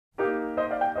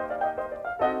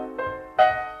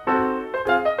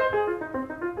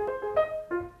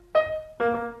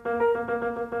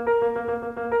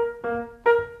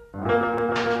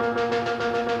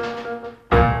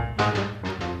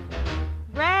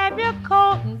Grab your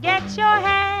coat and get your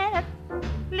hat.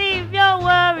 Leave your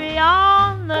worry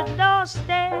on the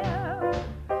doorstep.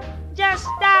 Just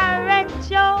direct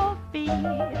your feet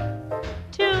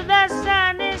to the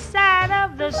sunny side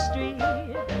of the street.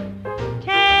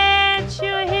 Can't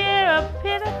you hear a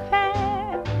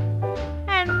pitter-pat?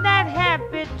 And that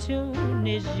happy tune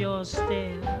is your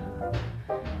step.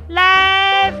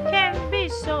 Life can be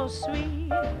so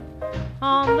sweet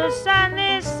on the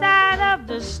sunny side of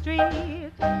the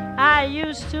street. I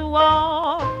used to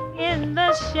walk in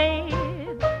the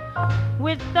shade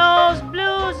with those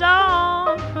blues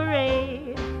on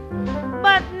parade,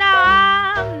 but now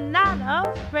I'm not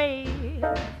afraid.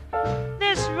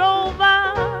 This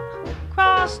rover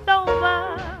crossed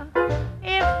over.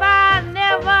 If I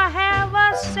never have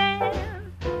a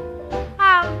cent,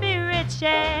 I'll be rich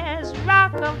as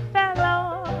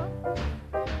Rockefeller.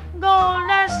 Gold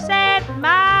dust at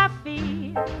my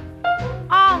feet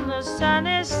on the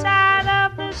sunny side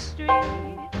of the street.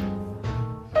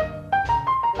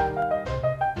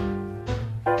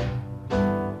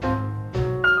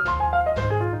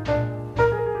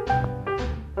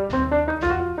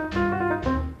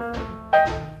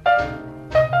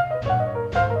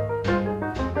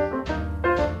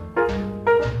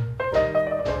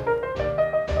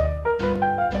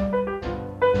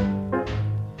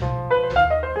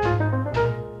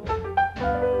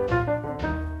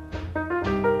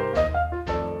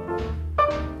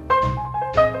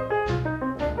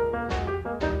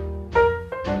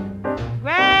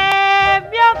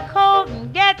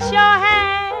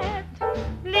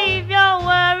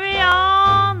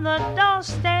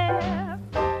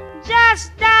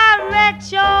 Just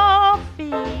direct your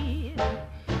feet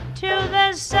to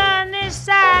the sunny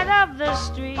side of the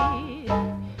street.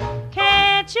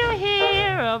 Can't you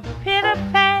hear a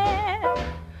pitter-pat?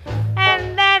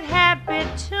 And that happy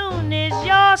tune is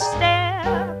your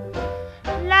step.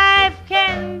 Life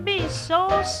can be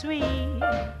so sweet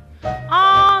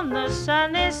on the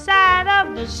sunny side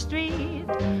of the street.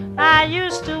 I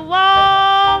used to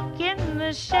walk in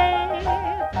the shade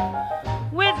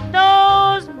with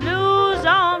those blues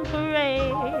on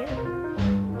parade,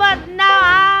 but now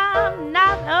I'm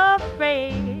not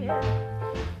afraid.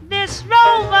 This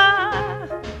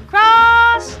rover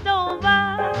crossed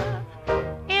over.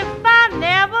 If I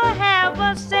never have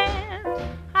a cent,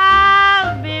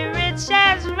 I'll be rich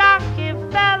as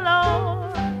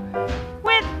Rockefeller,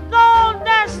 with gold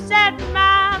dust at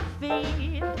my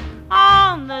feet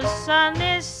on the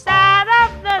sunny side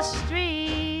of the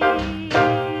street.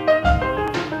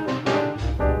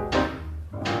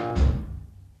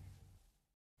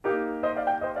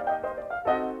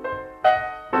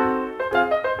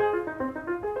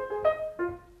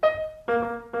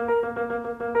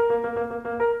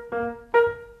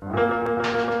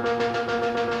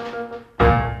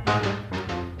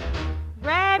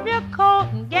 Grab your coat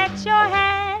and get your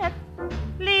hat.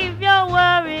 Leave your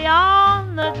worry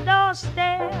on the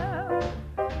doorstep.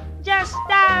 Just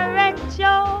direct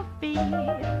your feet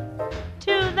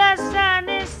to the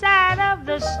sunny side of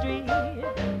the street.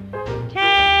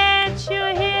 Can't you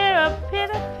hear a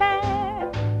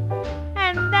pitter-pat?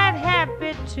 And that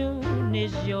happy tune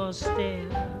is your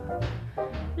step.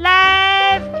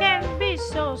 Life can be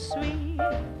so sweet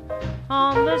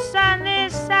on the sunny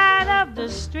side of the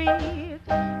street.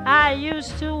 I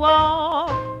used to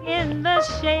walk in the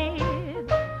shade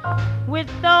with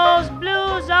those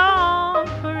blues on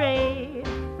parade,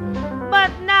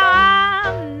 but now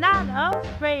I'm not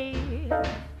afraid.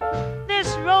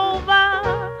 This rover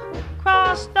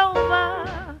crossed over.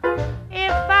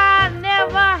 If I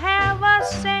never have a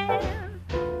cent,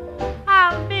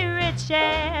 I'll be rich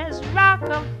as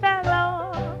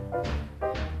Rockefeller.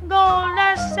 Gold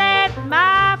dust at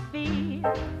my feet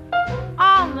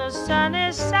on the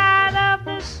sunny side of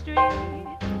the street.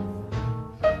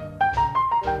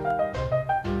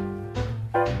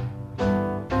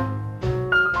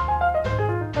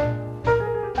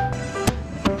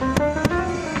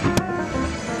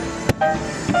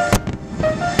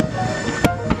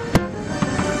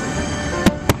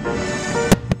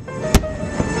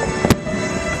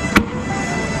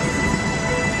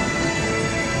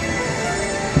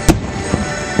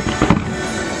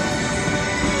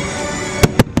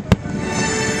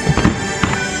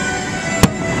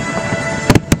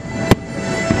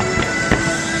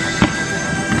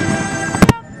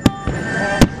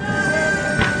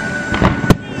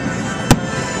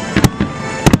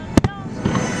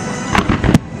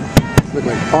 Look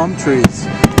like palm trees.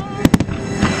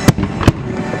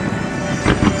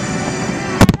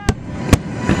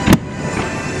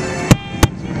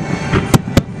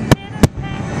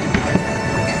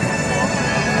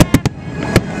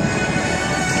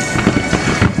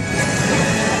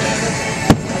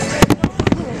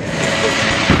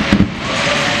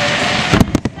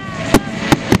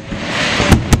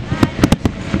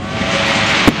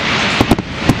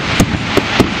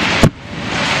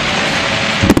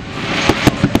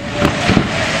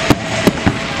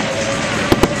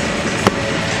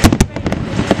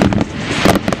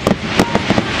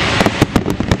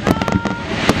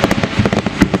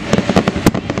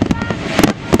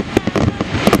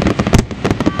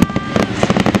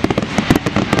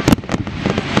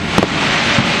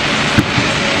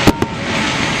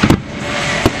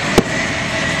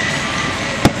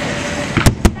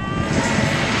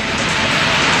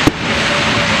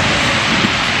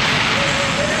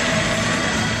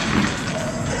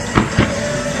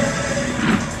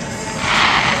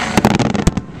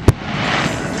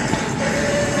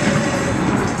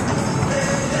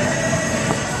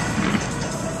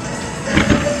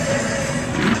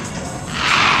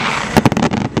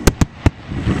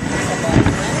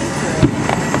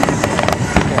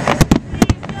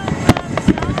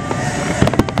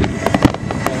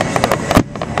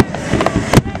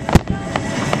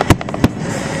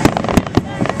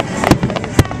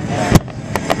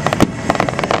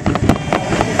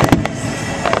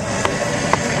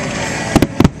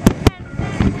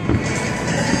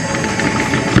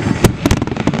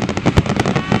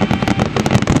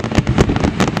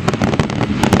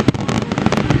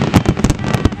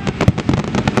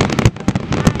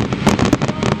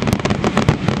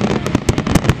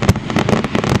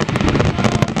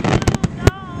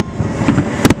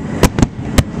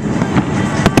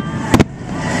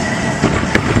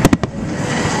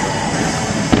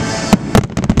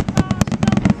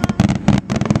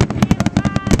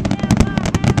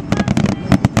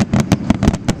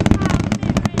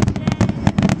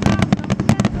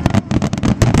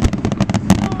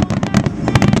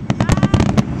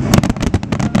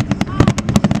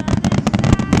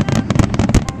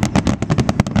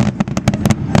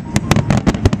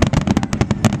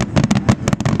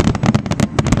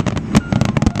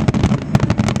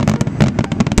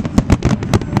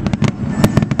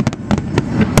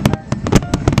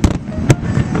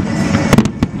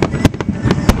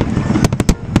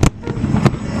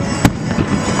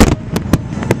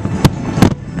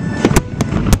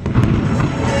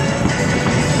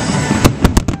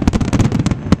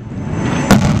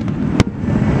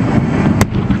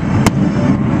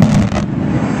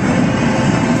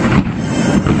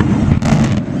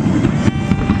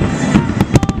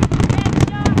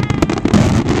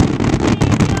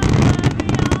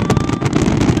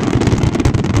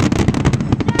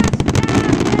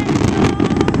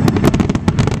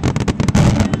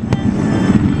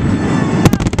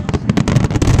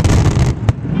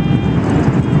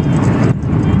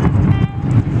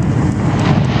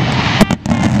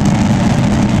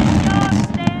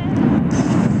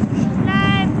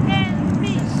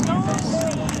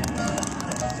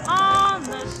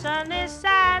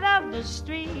 the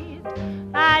street.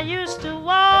 I used to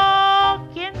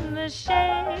walk in the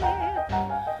shade.